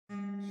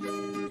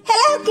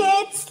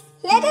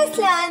Let us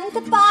learn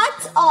the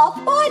parts of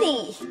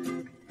body.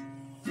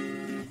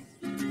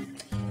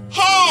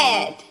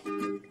 Head.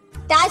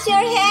 Touch your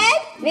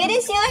head. Where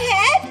is your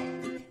head?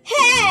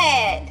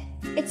 Head.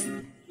 It's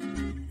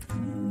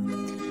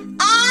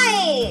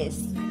eyes.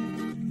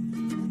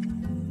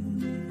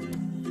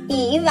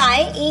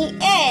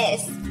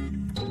 EYES.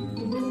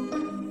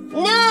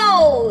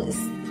 Nose.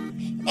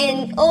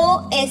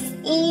 NOSE.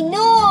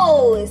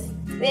 Nose.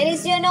 Where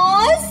is your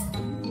nose?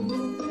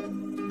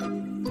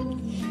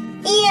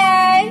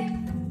 Ear.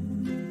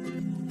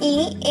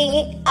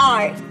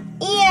 EAR.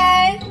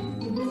 Ear.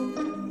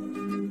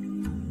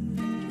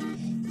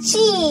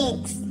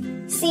 Cheeks.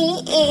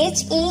 CHEEKS.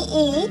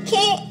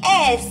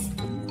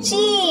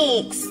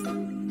 Cheeks.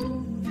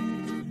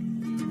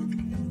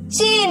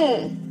 Chin.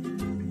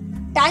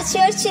 Touch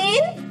your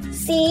chin.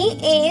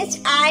 CHIN.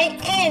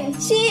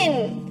 Chin.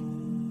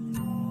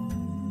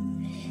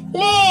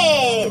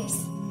 Lips.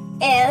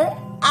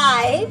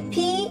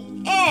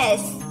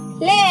 LIPS.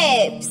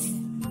 Lips.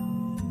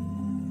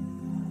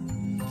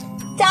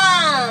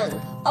 Tongue.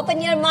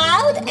 Open your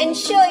mouth and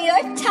show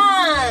your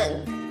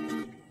tongue.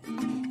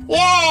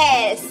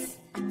 Yes.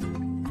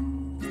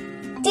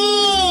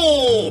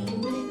 Teeth.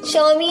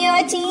 Show me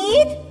your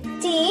teeth.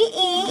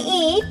 TEETH.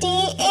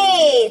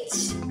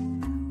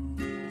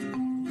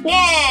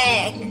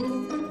 Neck.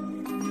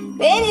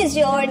 Where is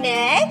your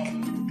neck?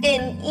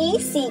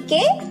 NECK.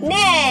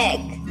 Neck.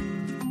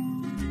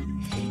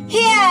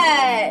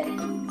 Hair.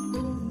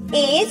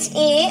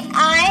 HAIR.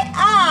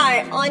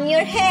 On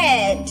your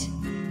head.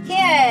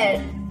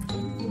 Hair.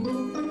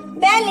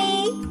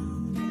 Belly.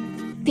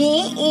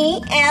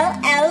 BELLY.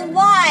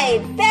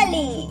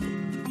 Belly.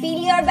 Feel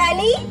your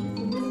belly.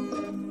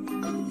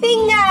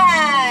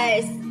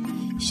 Fingers.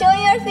 Show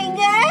your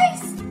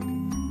fingers.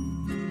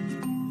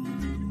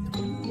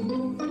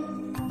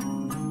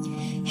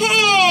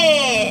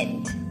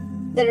 Hand.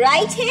 The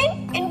right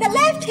hand and the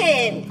left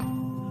hand.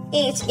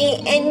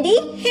 HAND.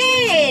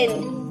 Hand.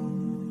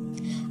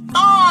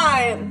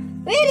 Arm.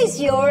 Where is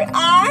your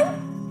arm?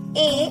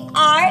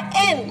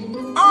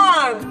 ARM.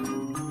 Arm.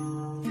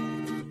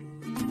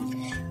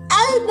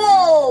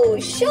 Elbow.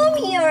 Show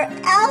me your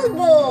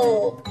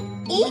elbow.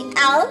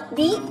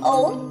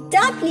 ELBOW.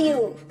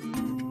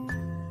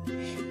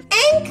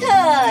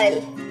 Ankle.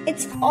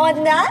 It's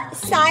on the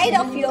side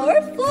of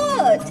your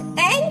foot.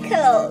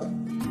 Ankle.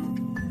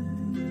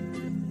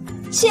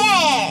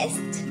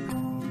 Chest.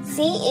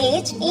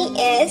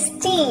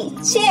 CHEST.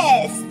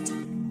 Chest.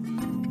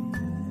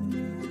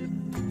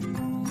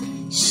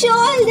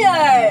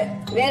 Shoulder.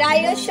 Where are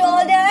your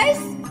shoulders?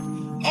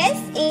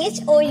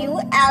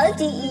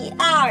 SHOULDER.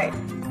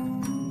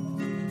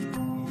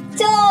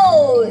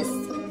 Toes.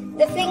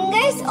 The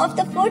fingers of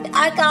the foot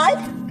are called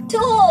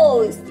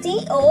toes.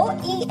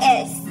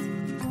 TOES.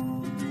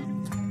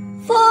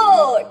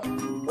 Foot.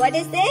 What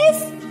is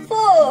this?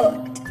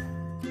 Foot.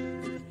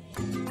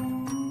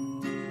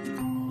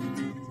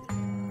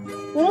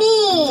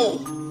 Knee.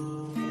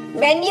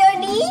 Bend your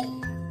knee.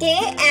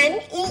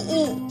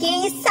 KNEE. K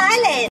is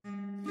silent.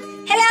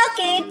 Hello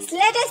kids,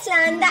 let us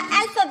learn the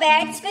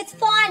alphabets with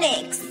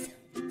phonics.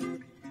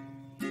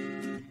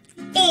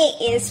 A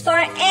is for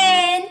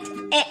ant.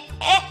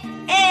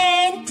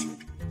 Ant.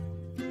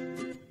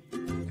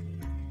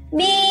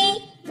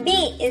 B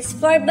is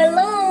for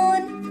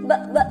balloon.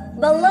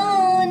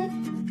 Balloon.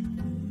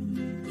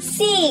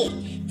 C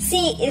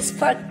is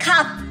for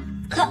cup.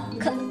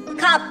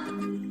 Cup.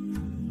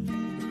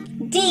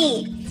 D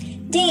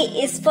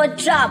is for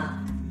drum.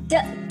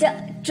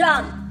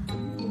 Drum.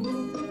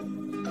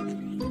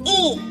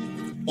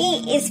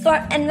 E is for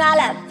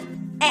envelope.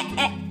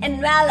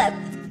 Envelope.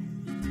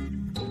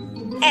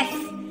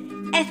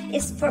 F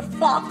is for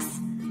fox.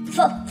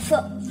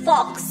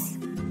 Fox.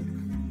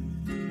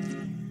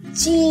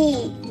 G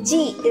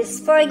is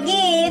for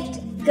gift.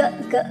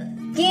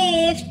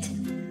 Gift.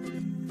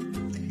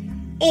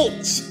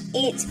 H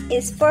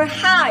is for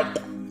heart.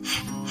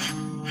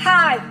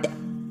 Heart.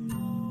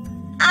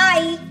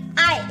 I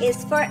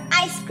is for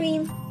ice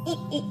cream.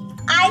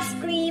 Ice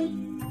cream.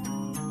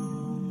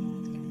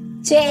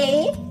 J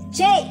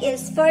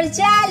is for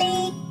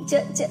jelly.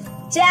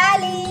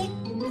 Jelly.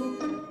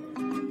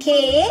 K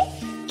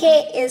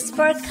is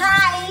for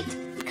kite.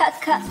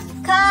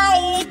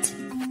 Kite.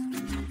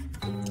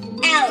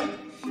 L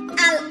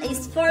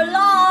is for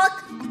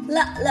lock.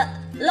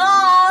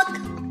 Lock.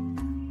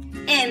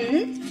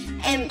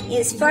 M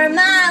is for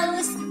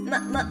mouse.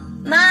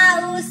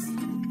 Mouse.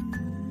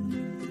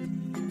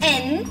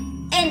 N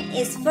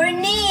is for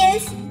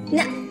nails.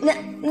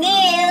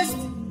 Nails.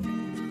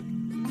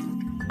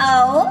 O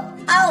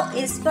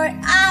is for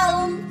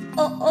owl.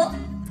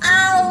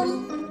 Owl.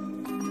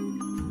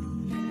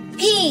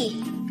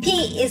 P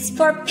is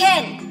for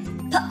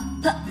pen.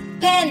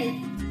 Pen.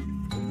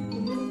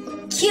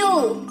 Q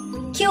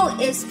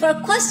is for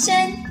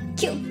question.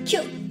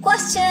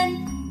 Question.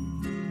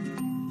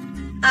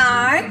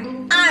 R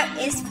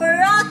is for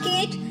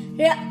rocket.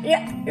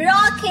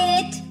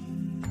 Rocket.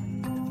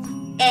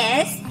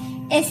 S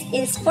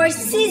is for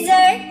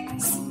scissor.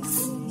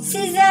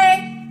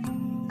 Scissor.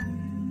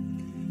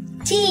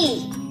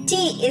 T. T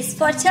is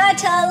for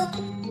turtle.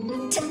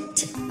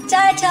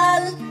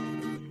 Turtle.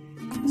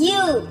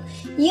 U.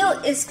 U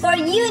is for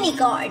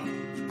unicorn.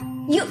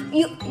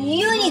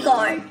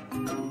 Unicorn.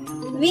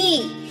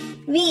 V.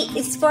 V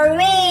is for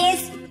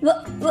vase.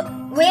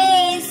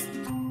 Vase.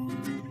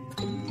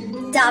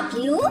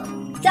 W.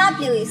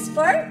 W is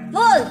for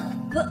wolf.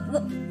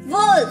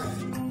 Wolf.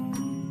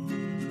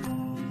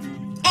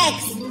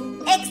 X.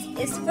 X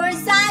is for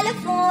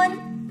xylophone.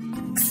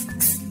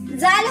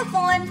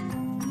 Xylophone.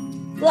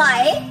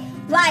 Y.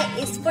 Y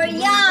is for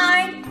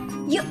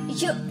yarn.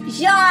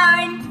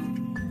 Yarn.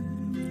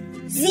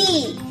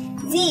 Z.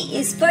 Z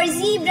is for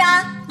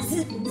zebra.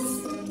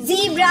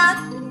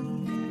 Zebra.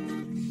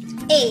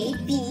 A,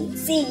 B,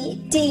 C,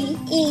 D,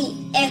 E,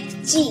 F,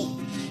 G,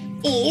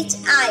 H,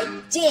 I,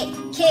 J,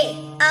 K,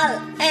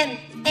 L, M,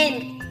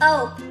 N,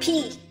 O,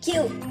 P,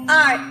 Q,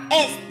 R,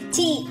 S,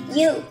 T,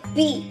 U,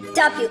 V,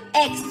 W,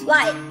 X,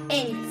 Y,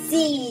 and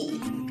Z.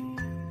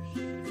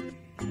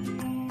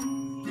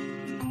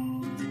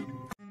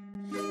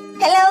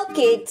 Hello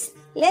kids,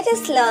 let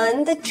us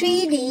learn the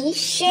 3D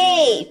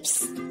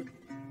shapes.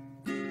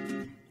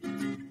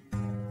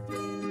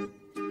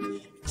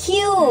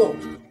 Q.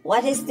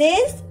 What is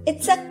this?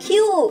 It's a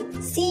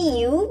cube.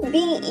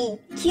 C-U-B-E.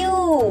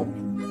 Cube.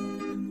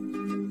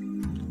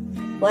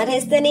 What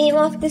is the name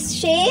of this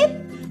shape?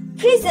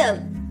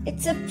 Prism.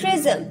 It's a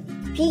prism.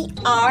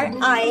 P-R-I-S-M.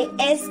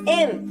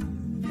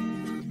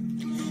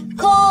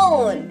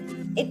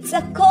 Cone. It's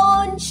a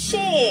cone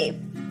shape.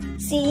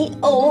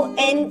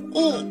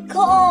 C-O-N-E.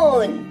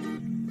 Cone.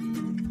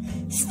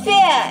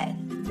 Sphere.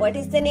 What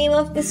is the name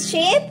of this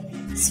shape?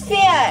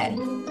 Sphere.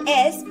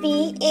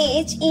 S-P-H-E-R-E.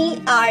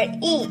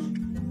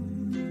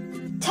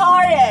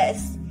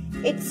 Taurus.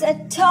 It's a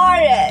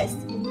torus.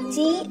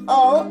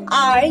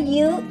 T-O-R-U-S.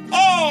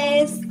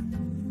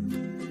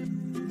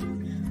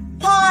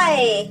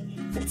 Pie.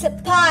 It's a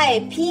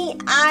pie.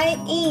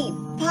 P-I-E.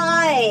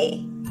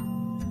 Pie.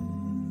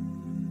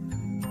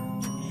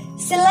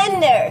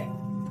 Cylinder.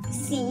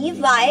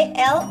 C-Y-L-I-N-D-E-R.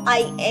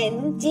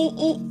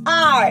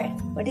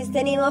 What is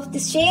the name of the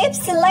shape?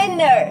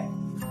 Cylinder.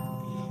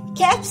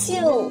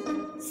 Capsule.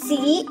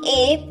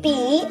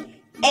 C-A-P-S-U-L-E.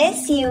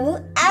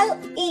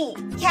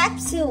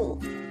 Capsule.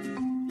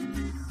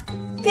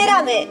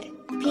 Pyramid.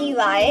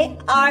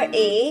 P-Y-R-A-M-I-D.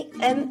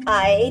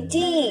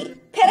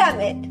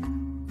 Pyramid.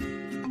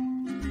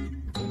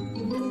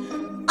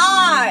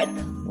 Arc.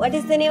 What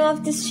is the name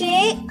of this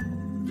shape?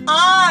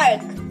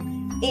 Arc.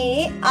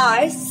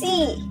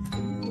 A-R-C.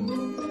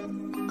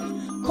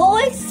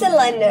 Hold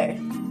cylinder.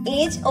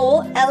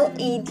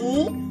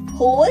 H-O-L-E-D.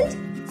 Hold.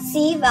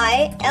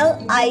 C-Y-L-I-N-D-E-R.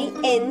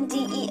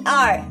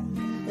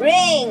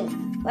 Ring.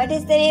 What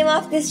is the name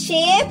of this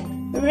shape?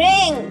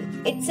 Ring.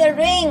 It's a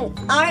ring.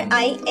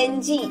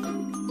 R-I-G.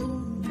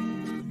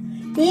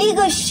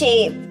 Lego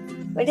shape.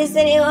 What is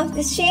the name of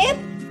this shape?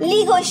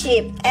 Lego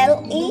shape.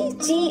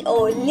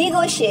 L-E-G-O.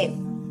 Lego shape.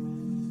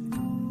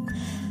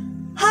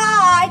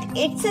 Heart.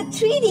 It's a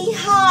 3D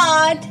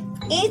heart.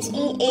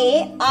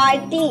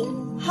 H-E-A-R-T.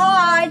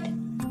 Heart.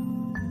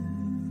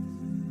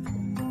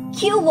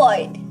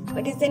 Cuboid.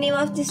 What is the name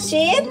of this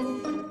shape?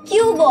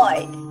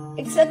 Cuboid.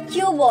 It's a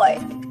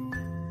cuboid.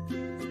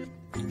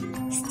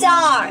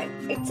 Star.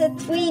 It's a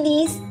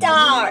 3D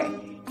star.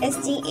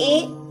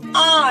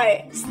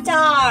 S-T-A-R.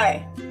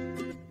 Star.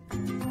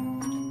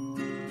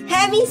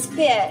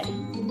 Hemisphere.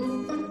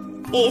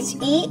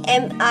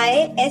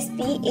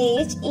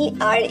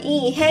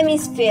 H-E-M-I-S-P-H-E-R-E.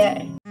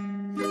 Hemisphere.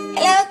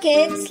 Hello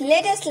kids,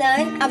 let us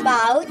learn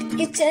about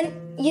kitchen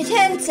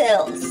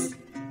utensils.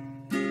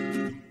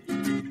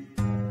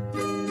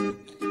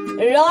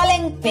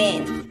 Rolling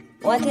pin.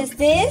 What is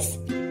this?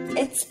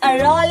 It's a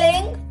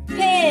rolling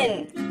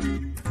pin.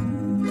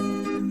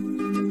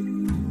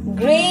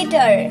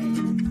 Grater.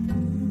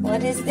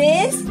 What is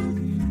this?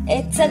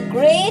 It's a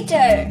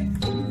grater.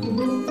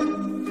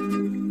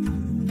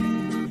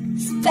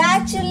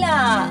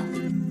 Spatula.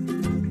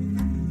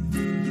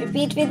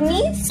 Repeat with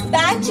me.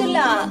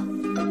 Spatula.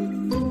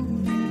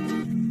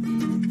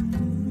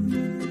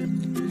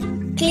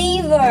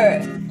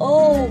 Cleaver.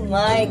 Oh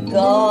my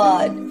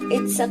God.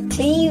 It's a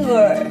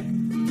cleaver.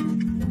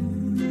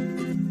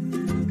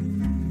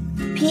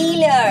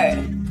 Peeler.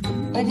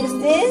 What is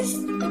this?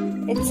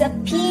 It's a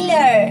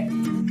peeler.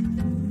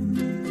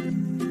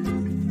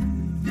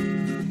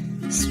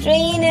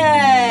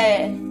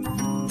 Strainer.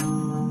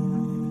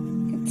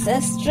 It's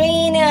a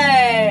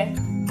strainer.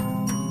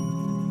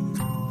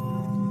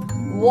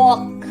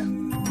 Wok.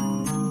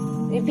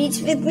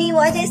 Repeat with me.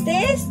 What is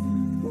this?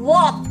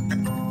 Wok.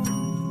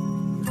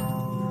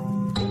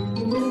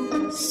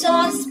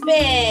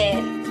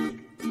 Saucepan.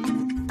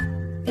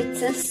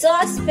 It's a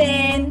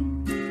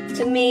saucepan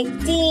to make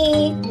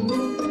tea.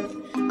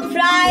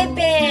 Fry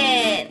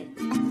pan.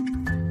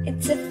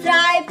 It's a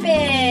fry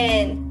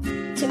pan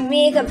to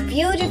make a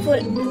beautiful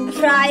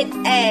fried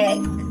egg.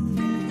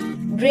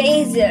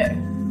 Brazier.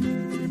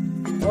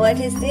 What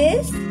is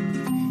this?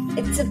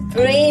 It's a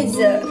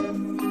brazier.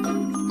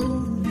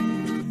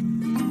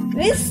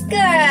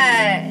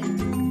 Whisker.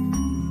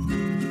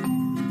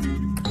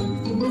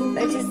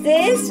 What is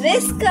this?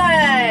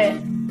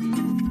 Whisker.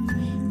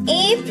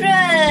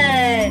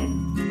 Apron.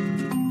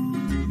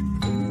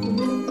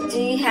 Do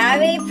you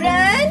have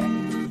apron?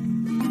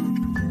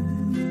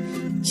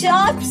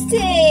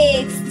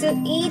 Chopsticks to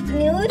eat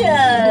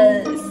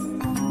noodles.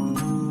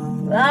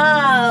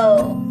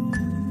 Wow.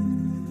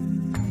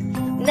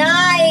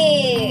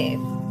 Knife.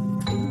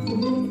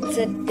 It's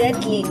a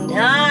deadly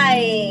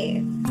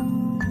knife.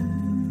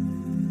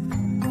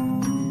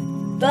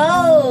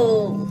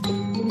 Bowl.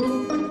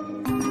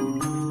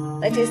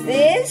 What is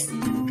this?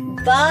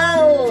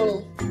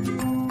 Bowl.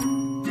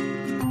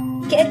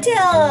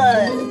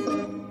 Kettle.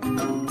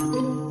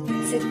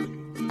 It's a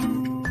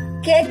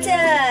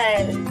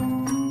kettle.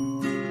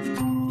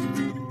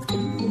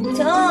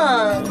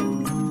 Tongue.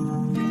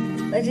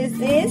 What is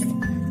this?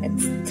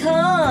 It's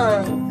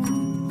tongue.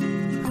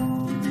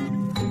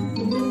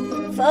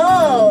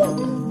 Fork.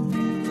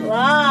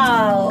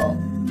 Wow.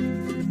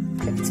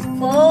 It's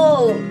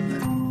fork.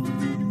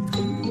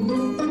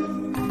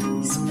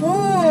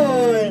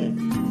 Spoon.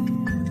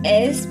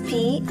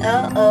 S-P-O-O-N.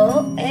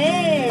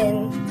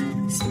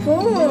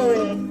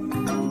 Spoon.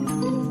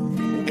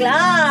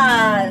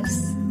 Gloves.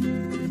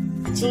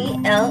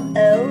 G-L-O-V-E-S.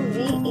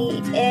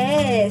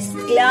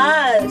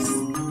 Gloves.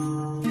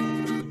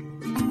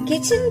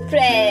 Kitchen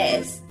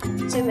press.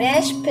 To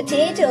mash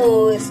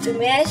potatoes, to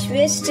mash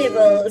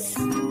vegetables.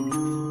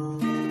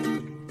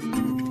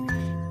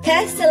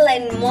 Pestle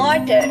and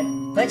mortar.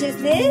 What is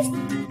this?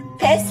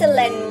 Pestle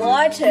and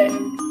mortar.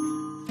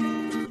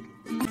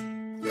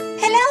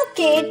 Hello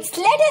kids,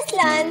 let us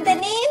learn the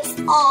names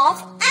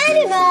of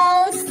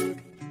animals.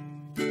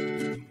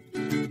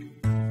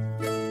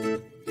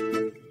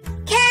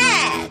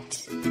 Cat.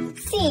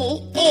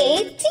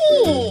 C-A-T.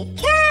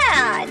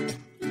 Cat.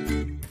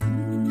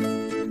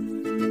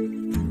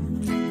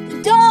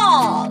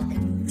 Dog.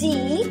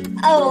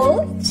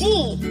 D-O-G.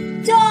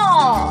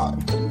 Dog.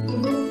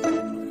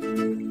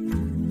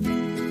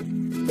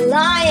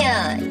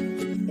 Lion.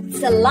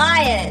 It's a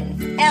lion.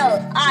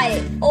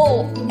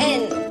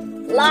 L-I-O-N.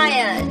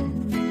 Lion.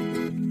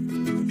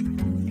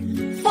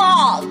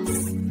 Fox.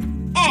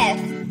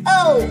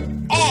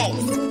 F-O-X.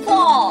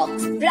 Fox.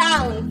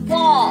 Brown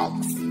fox.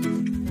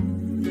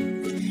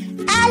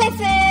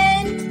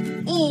 Elephant.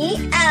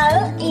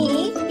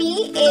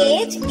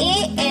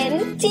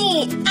 E-L-E-P-H-A-N-T.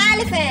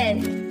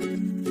 Elephant.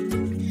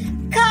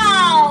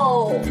 Cow.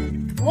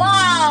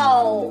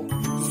 Wow.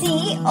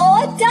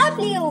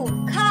 C-O-W.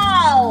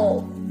 Cow.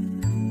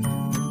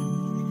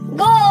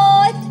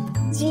 Goat.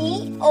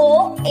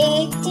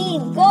 G-O-A-T.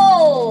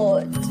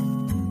 Goat.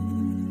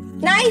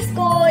 Nice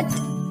goat.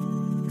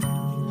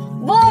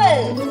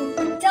 Wolf.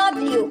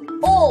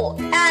 W-O-L-F.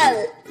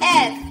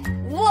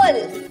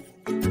 Wolf.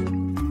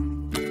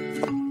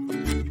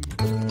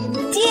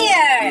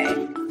 Deer.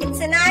 It's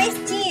a nice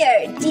deer.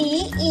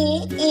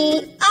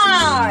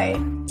 D-E-E-R.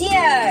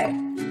 Deer.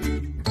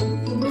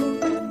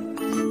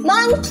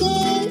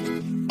 Monkey.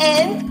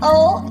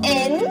 M-O-N-K-E-Y.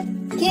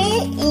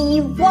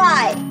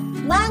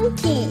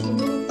 Monkey.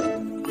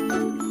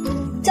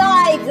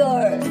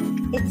 Tiger.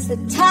 It's a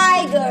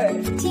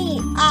tiger.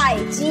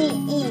 T-I-G-E-R.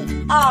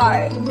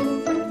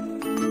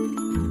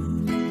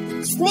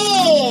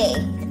 Snake.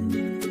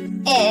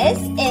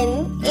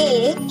 S-N-A-K-E.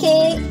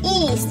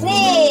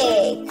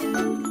 Snake.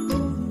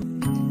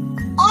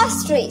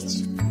 Ostrich.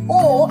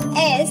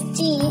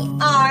 O-S-T-R-I-C-H.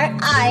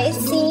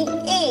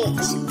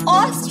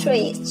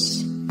 Ostrich.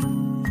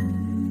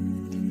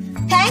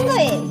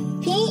 Penguin.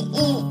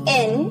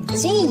 P-E-N-G-U-I-N.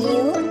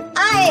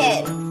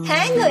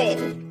 Penguin.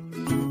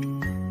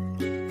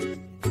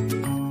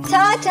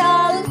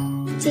 Turtle.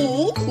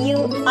 T-U-R-T-L-E.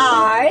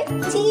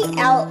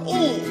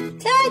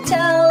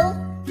 Turtle.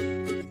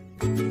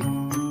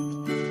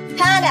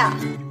 Panda.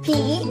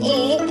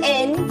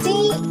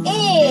 P-A-N-D-A.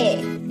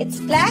 It's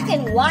black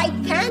and white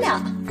panda.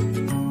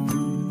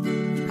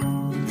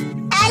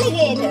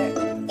 Alligator.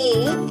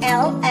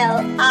 A-L-L-I-G-A-T-O-R.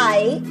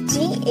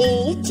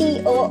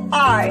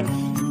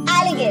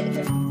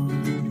 Alligator.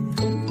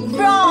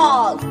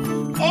 Frog.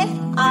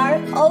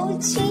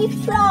 F-R-O-G.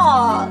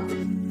 Frog.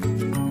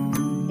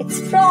 It's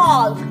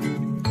frog.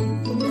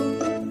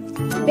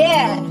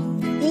 Bear.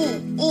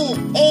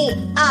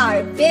 B-E-A-R.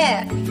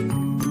 Bear.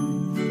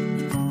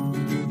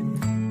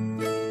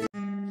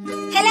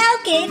 Hello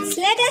kids,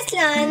 let us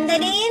learn the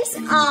names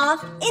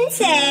of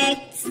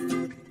insects.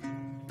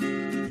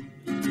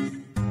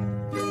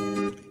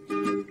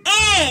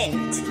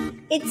 Ant.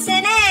 It's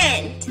an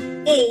ant.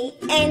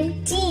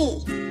 A-N-T.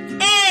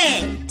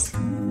 Ant.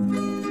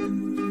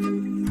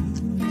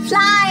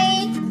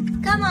 Fly.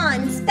 Come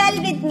on, spell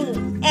with me.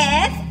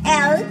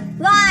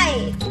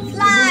 F-L-Y.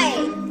 Fly.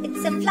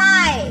 It's a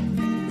fly.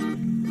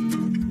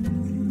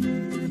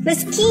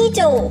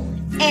 Mosquito.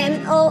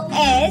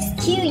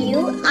 M-O-S-Q-U-I-T-O.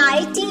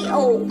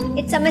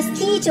 It's a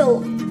mosquito.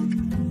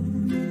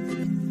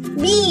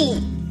 Bee.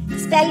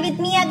 Spell with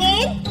me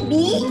again.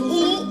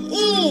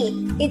 B-E-E.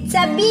 It's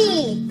a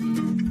bee.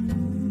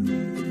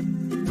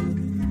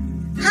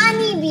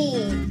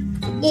 Honeybee.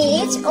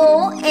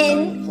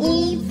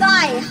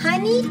 H-O-N-E-Y.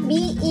 Honey.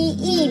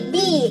 B-E-E.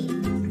 Bee.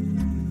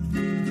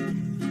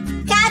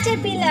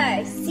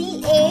 Caterpillar.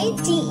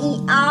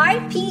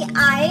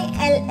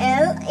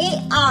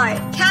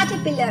 Caterpillar.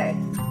 Caterpillar.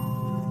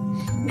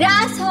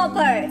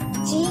 Grasshopper.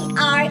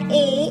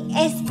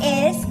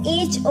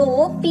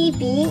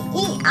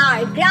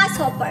 Grasshopper.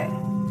 Grasshopper.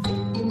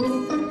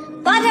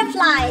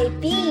 Butterfly.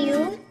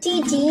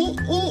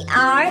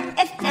 Butterfly.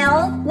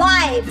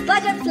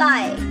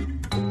 Butterfly.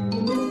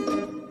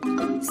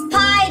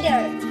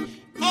 Spider.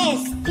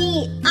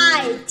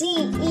 Spider.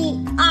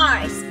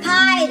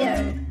 Spider.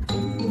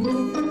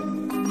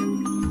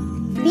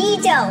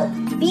 Beetle.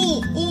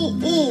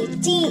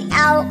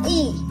 Beetle.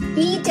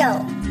 Beetle.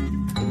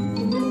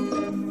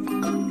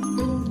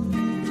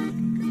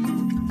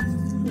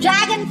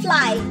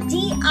 Dragonfly.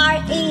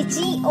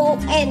 Dragonfly.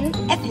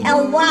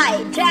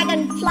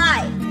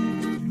 Dragonfly.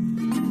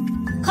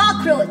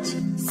 Cockroach.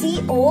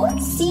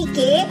 Cockroach.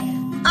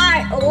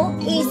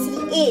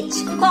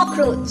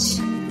 Cockroach.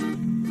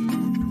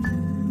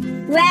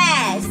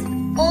 Wasp.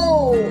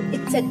 Oh,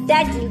 it's a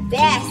deadly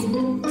wasp.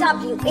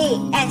 Wasp.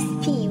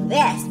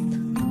 Wasp.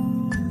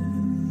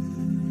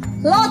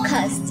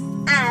 Locust.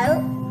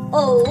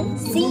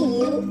 Locust.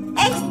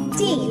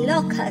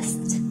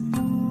 Locust.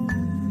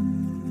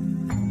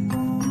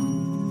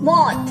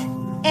 Moth.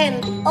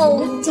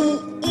 Moth.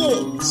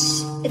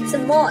 It's a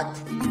moth.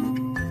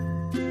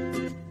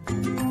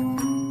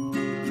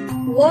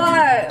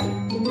 Worm.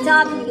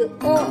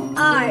 Worm.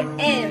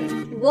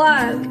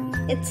 Worm.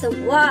 It's a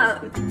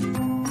worm.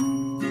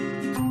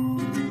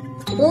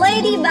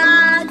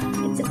 Ladybug.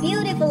 It's a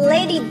beautiful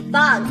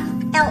ladybug.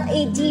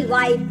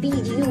 Ladybug.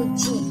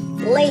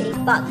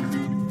 Ladybug.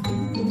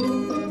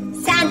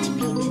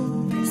 Centipede.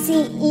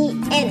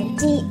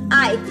 Centipede.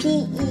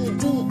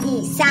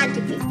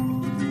 Centipede.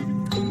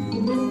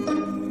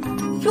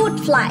 Fruit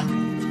fly.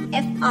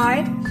 Fruitfly.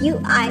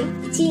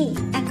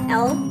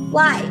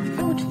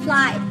 Fruit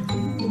fly.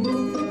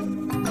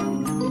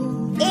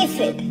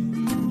 Aphid.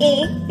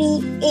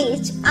 Aphid.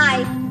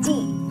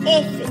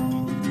 Aphid.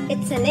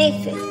 It's an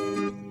aphid.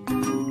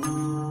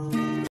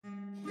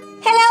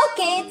 Hello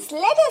kids,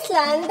 let us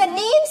learn the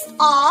names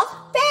of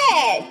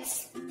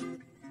pets.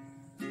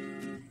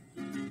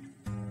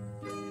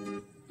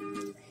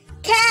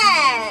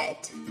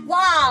 Cat.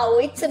 Wow,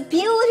 it's a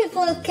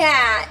beautiful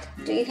cat.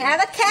 Do you have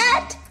a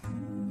cat?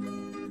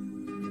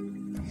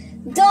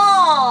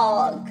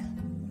 Dog.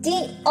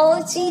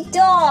 D-O-G,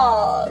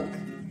 dog.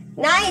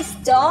 Nice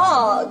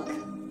dog.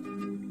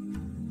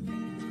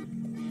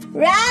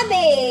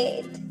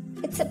 Rabbit.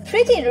 It's a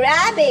pretty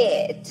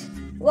rabbit.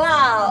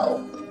 Wow.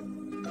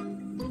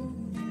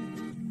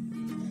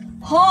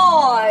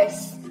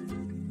 Horse.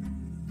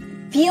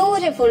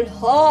 Beautiful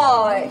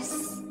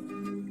horse.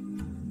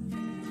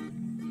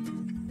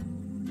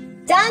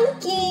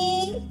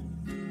 Donkey.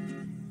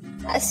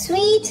 A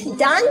sweet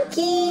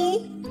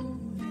donkey.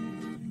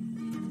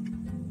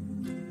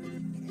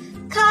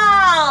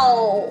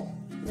 Cow.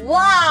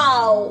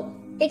 Wow,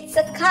 it's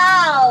a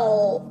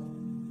cow.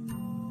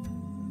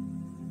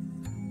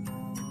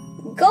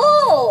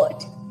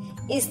 Goat.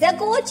 Is the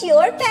goat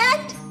your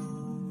pet?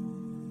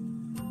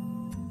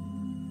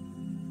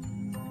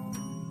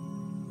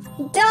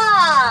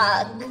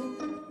 Duck.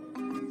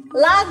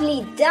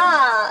 Lovely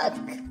duck.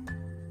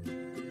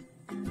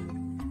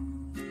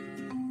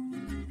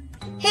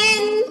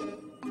 Hen.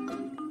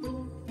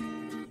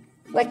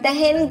 What the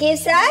hen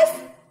gives us?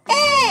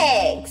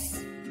 Eggs.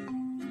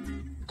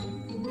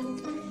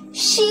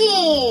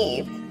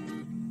 Sheep.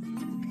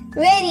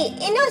 Very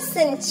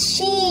innocent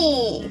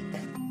sheep.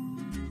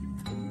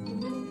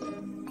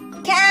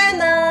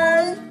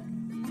 Camel.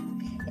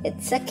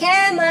 It's a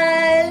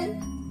camel.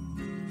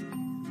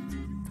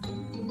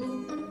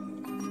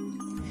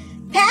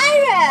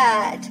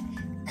 Parrot.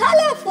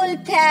 Colorful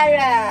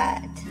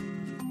parrot.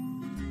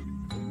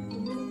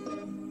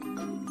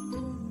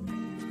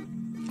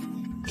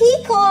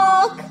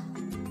 Peacock.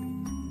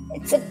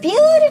 It's a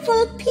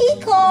beautiful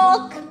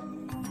peacock.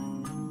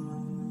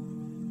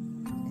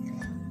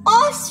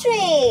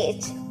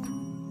 Ostrich.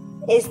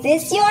 Is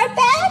this your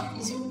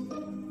pet?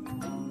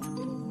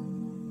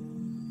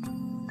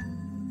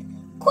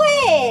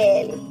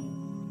 Quail.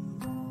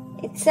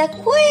 It's a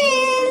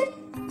quail.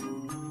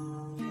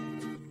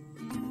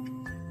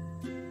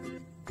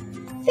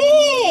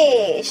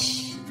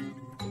 Fish.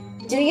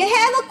 Do you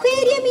have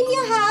aquarium in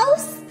your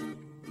house?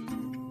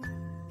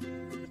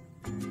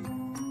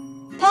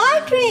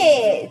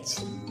 Partridge.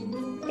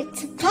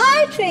 It's a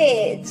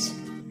partridge.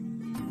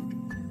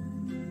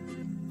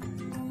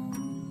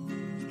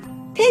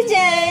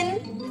 Pigeon.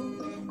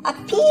 A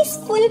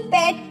peaceful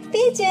pet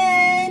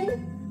pigeon.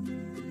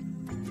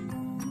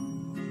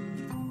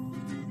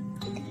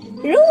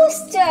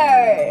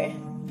 Rooster.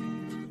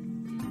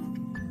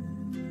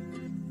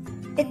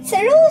 It's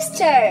a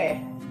rooster.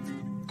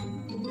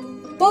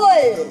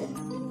 Bull.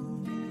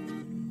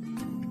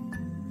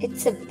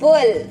 It's a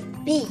bull.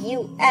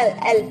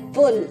 B-U-L-L,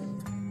 bull.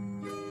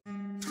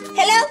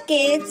 Hello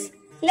kids,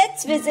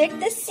 let's visit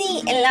the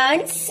sea and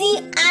learn sea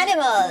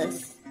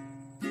animals.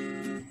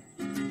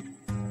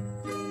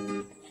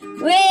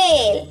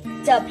 Whale.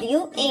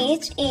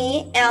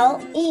 W-H-A-L-E,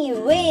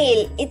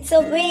 whale. It's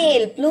a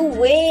whale, blue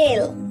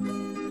whale.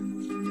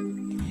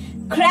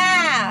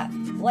 Crab.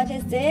 What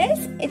is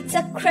this? It's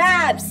a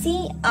crab,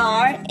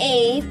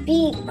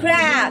 C-R-A-B,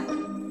 crab.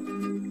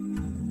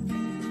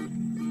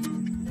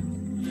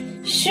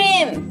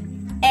 Shrimp,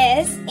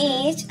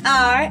 S-H-R-I-M-P,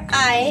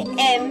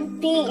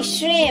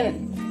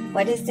 shrimp.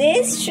 What is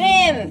this?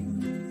 Shrimp.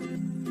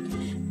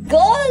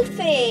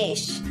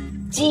 Goldfish,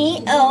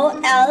 G-O-L-D-F-I-S-H.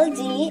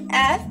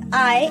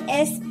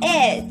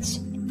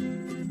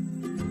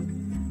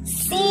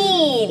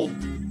 Seal.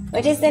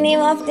 What is the name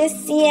of this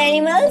sea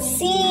animal?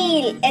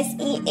 Seal,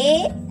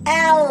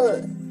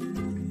 S-E-A-L.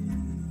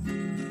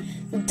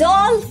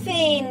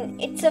 Dolphin.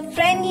 It's a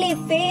friendly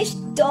fish,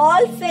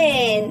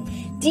 dolphin,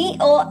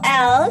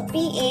 D-O-L-P-H-I-N.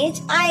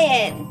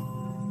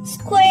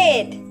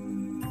 Squid,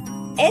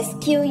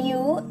 S-Q-U-I-D,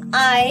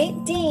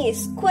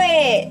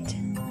 squid.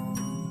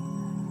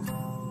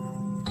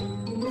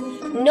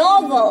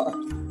 Novel,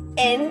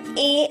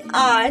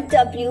 N-A-R-W-H-A-L,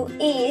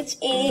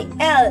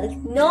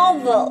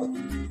 novel.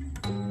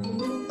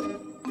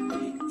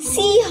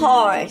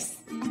 Seahorse.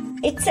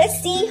 It's a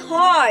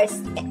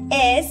seahorse,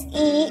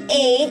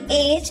 S-E-A-H-O-R-S-E.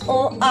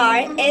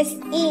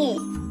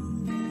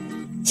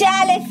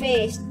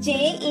 Jellyfish,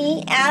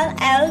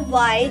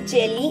 J-E-L-L-Y,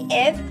 jelly,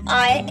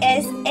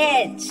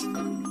 F-I-S-H.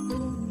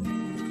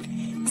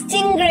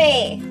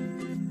 Stingray,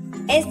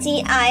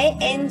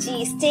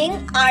 S-T-I-N-G, sting,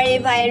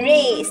 R-A-Y,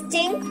 ray,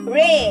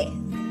 stingray.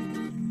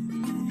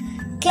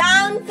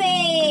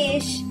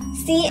 Clownfish,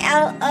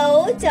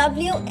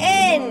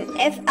 C-L-O-W-N,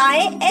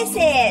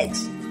 F-I-S-H.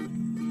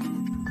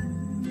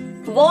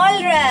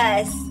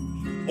 Walrus.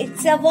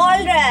 It's a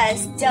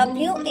walrus,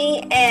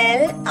 W-A-L-R-U-S.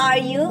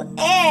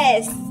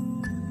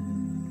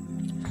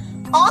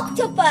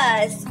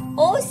 Octopus,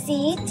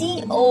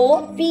 O-C-T-O-P-U-S.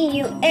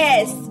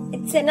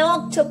 It's an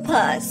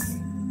octopus.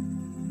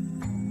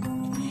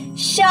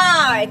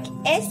 Shark,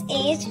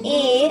 S-H-A-R-K,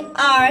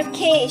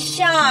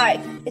 shark.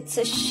 It's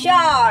a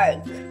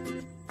shark.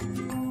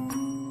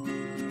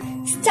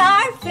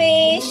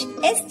 Starfish,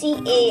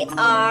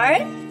 S-T-A-R,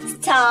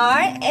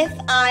 star,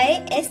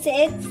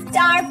 F-I-S-H,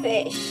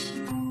 starfish.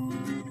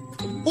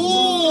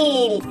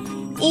 Eel,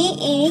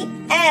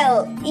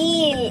 E-E-L,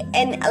 eel,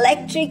 an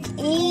electric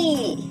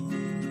eel.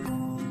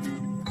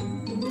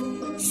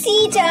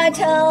 Sea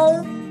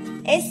turtle,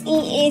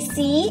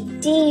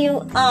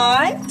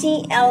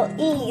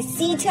 S-E-A-C-T-U-R-T-L-E,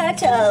 sea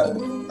turtle.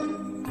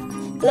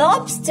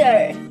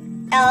 Lobster,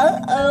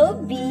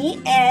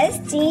 L-O-B-S-T-E-R,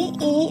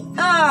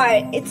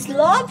 it's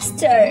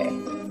lobster.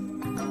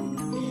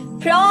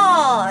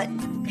 Prawn,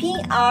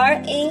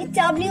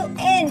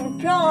 P-R-A-W-N,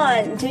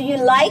 prawn. Do you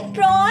like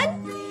prawn?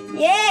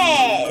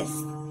 Yes.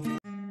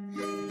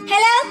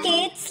 Hello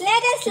kids,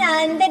 let us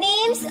learn the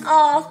names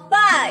of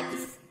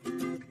birds.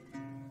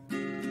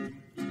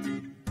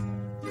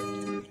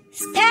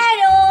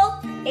 Sparrow,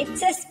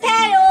 it's a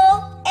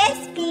sparrow,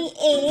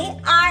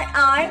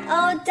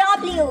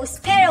 S-P-A-R-R-O-W,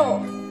 sparrow.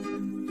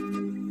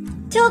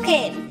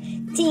 Toucan,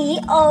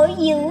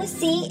 T-O-U-C-A-N,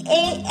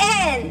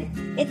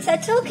 it's a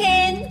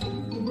toucan.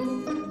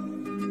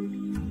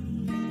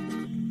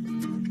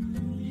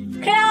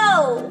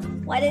 Crow,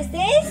 what is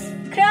this?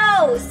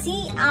 Crow,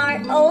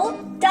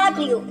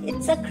 C-R-O-W,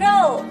 it's a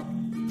crow.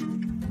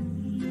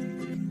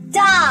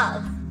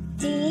 Dove,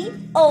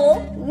 D-O-V-E,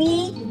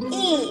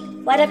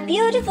 what a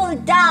beautiful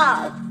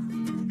dove.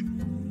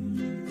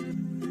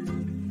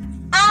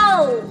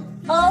 Owl,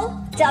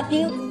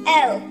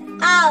 O-W-L,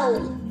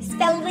 owl.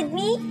 Spell with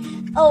me,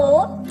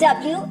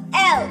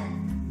 O-W-L.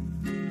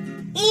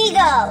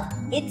 Eagle,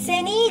 it's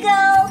an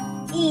eagle,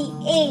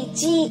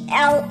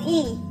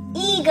 E-A-G-L-E,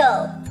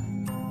 eagle.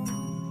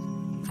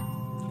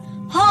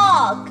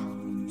 Hawk,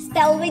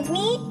 spell with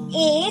me,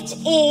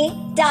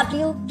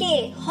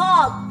 H-A-W-K,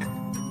 hawk.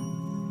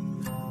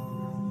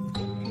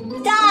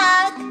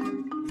 Duck,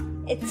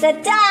 it's a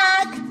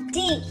duck,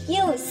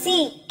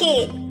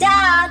 D-U-C-K,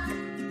 duck.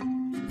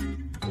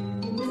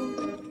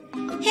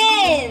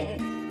 Hen,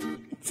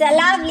 it's a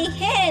lovely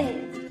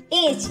hen,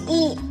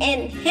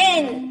 H-E-N,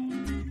 hen.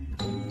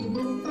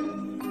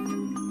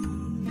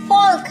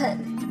 Falcon,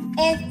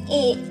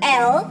 F-A-L-C-O-N,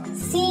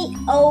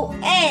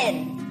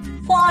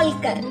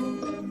 falcon.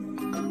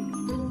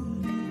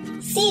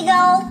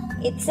 Seagull,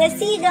 it's a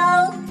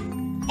seagull,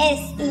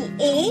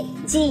 S-E-A-G-U-L-L.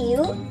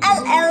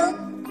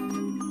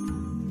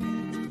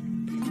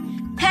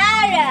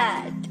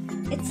 Parrot,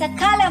 it's a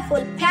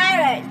colorful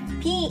parrot,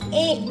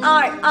 P-A-R-R-O-T,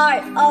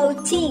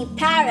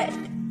 parrot.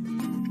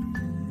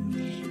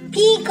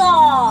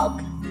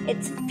 Peacock,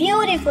 it's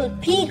beautiful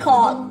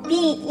peacock,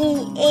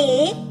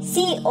 P-E-A-C-O-C-K.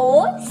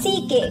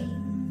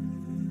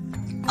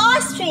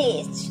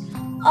 Ostrich,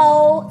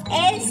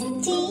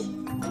 O-S-T-R-I-C-H.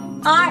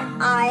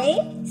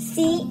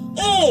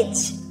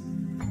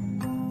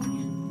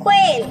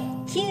 Quail,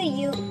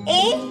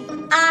 Q-U-A-I-L,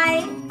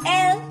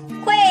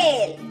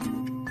 quail.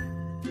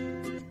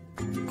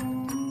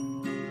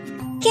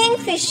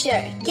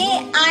 Kingfisher,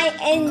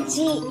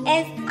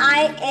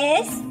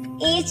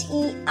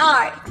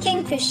 K-I-N-G-F-I-S-H-E-R,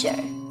 kingfisher.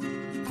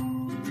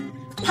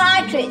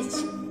 Partridge,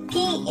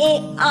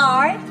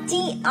 P-A-R-T-R-I-D-G-E.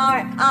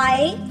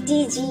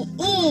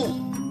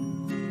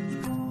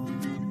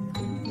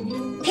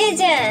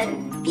 Pigeon,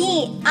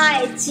 P-I-G-E-O-N,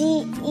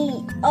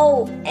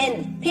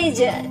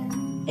 pigeon.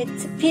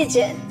 It's a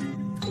pigeon.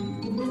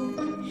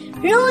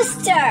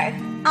 Rooster,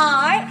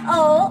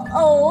 R-O-O-S-T-E-R,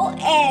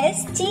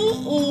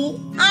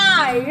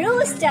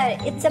 rooster.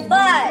 It's a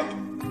bird.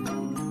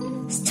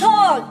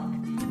 Stork,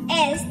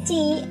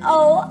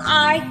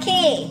 S-T-O-R-K,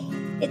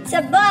 it's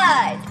a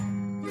bird.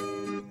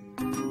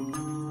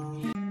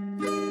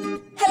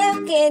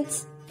 Hello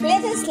kids,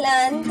 let us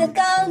learn the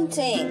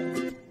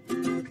counting.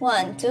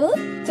 1, 2,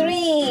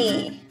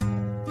 3.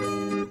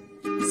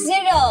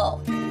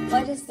 0.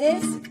 What is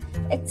this?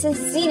 It's a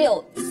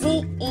zero.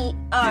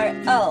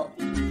 Z-E-R-O.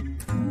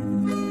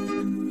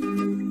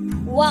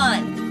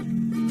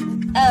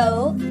 1.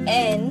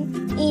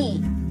 O-N-E.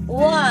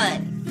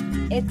 1.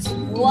 It's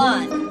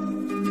 1.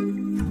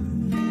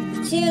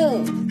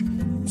 2.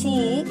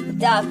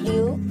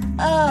 T-W-O.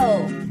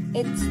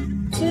 It's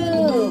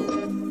 2.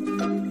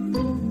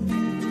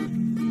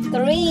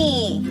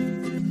 3.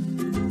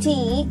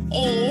 T-H-R-E-E.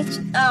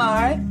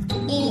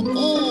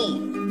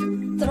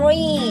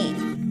 3.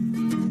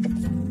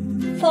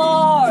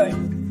 4.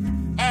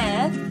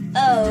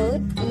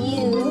 F-O-U-R.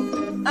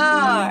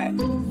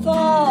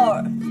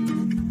 4.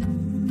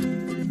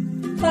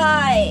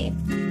 5.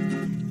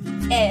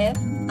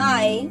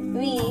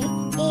 F-I-V-E.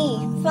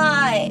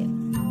 5.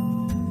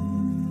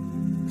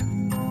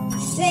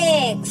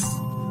 6.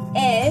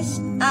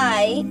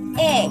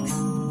 S-I-X.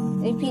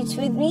 Repeat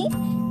with me.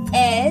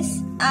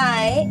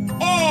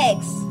 S-I-X.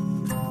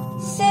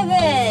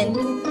 7.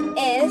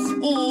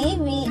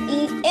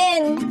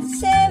 S-E-V-E-N.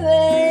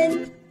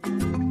 7.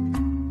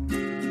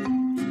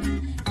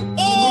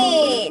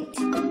 8.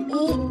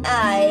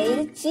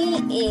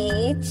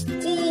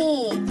 E-I-G-H-T.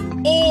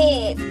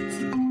 8.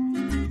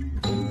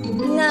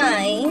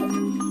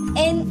 9.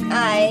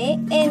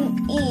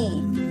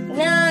 N-I-N-E.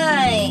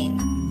 9.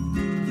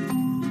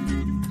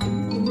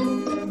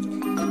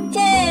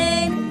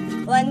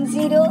 10. 1,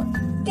 0.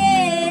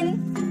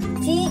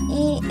 10.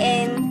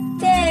 T-E-N.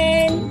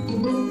 10.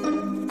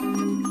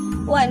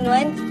 1,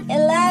 1.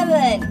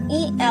 11.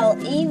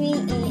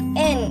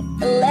 E-L-E-V-E-N.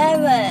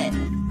 11.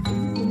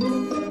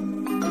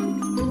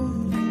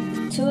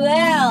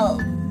 12.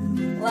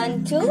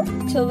 1, 2.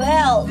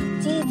 12.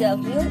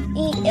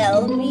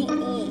 T-W-E-L-V-E.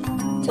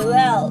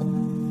 12.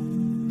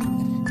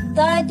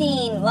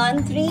 13.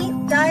 1, 3.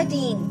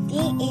 13.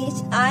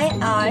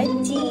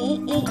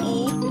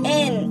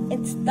 T-H-I-R-T-E-E-N.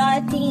 It's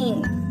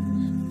 13.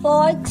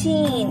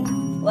 14.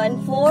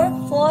 1, 4.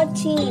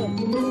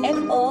 14.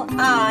 F-O-R-T-E-E-N.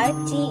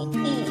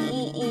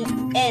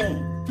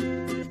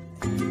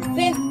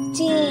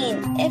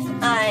 15.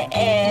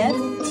 F-I-F-T-E-E-N.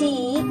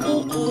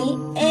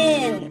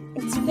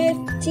 It's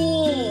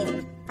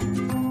 15.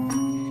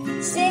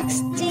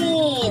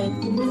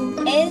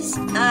 16.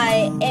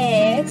 S-I-X-T-E-E-N.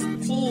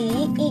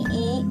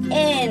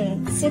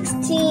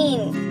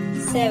 16.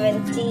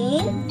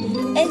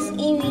 17.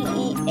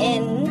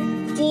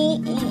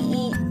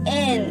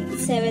 S-E-V-E-N-T-E-E-N.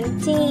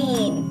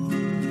 17.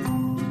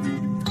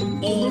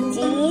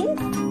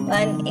 18.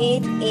 1,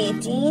 8.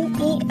 18.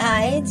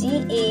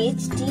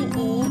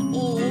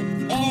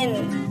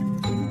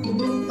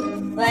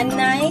 E-I-G-H-T-E-E-N. 1,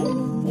 9.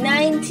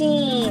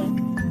 19.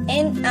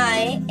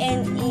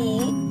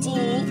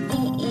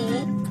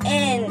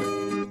 N-I-N-E-T-E-E-N.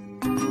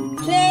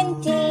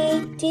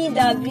 20.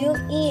 T-W-E-N-T-Y.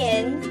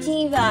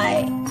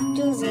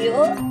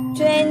 20.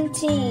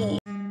 20.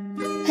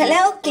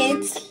 Hello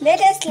kids,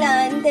 let us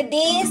learn the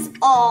days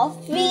of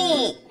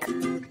week.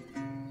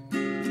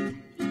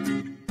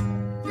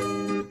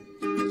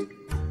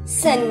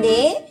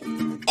 Sunday,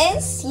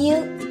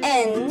 S-U-N-D-A-Y,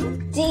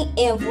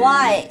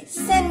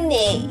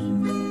 Sunday.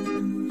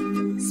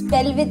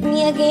 Spell with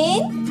me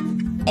again.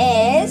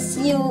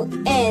 S-U-N-D-A-Y,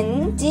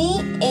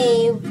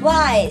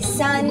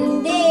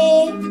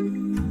 Sunday.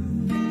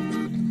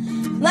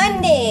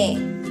 Monday,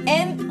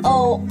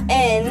 M-O-N-D-A-Y,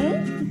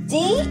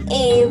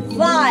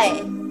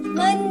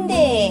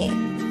 Monday.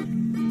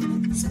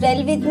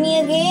 Spell with me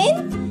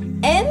again.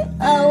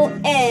 M-O-N-D-A-Y,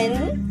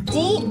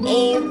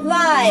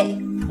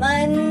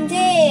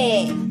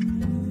 Monday.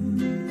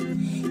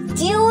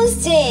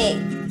 Tuesday,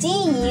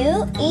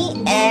 T-U-E-S-T-A-Y,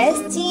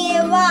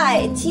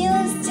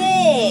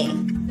 Tuesday.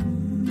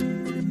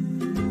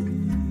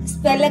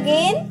 Spell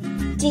again.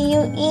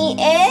 T-U-E-S-D-A-Y,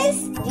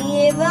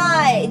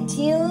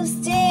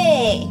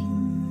 Tuesday.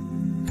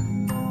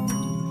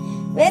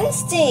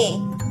 Wednesday,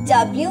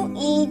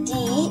 W-E-D-N-E-S-D-A-Y,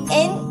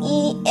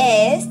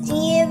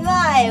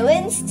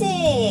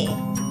 Wednesday.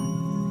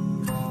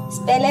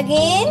 Spell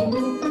again.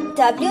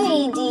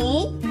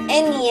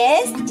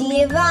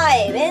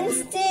 W-E-D-N-E-S-D-A-Y,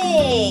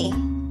 Wednesday.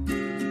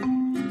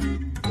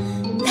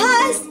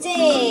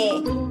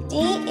 Thursday,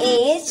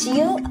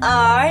 T-H-U-R-S-D-A-Y,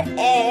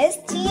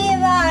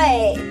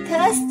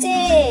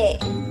 Thursday.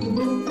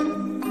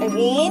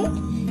 Again,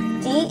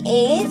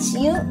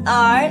 T-H-U-R-S-D-A-Y,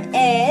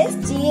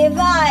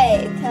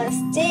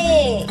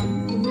 Thursday.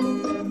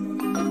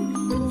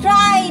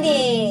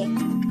 Friday,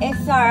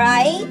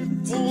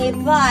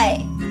 F-R-I-D-A-Y,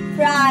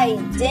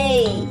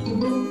 Friday.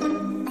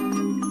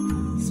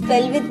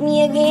 Spell with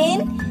me again.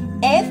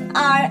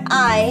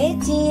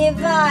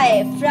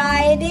 Friday,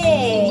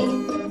 Friday.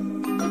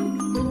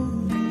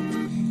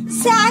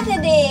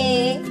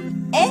 Saturday,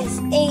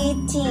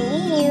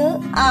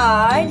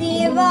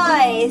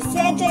 Saturday,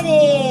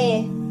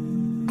 Saturday.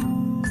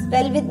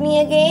 Spell with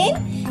me again.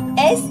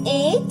 Saturday,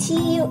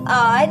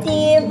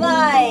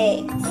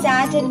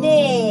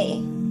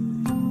 Saturday.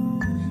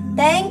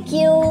 Thank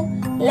you.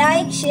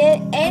 Like,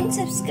 share and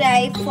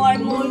subscribe for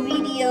more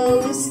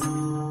videos.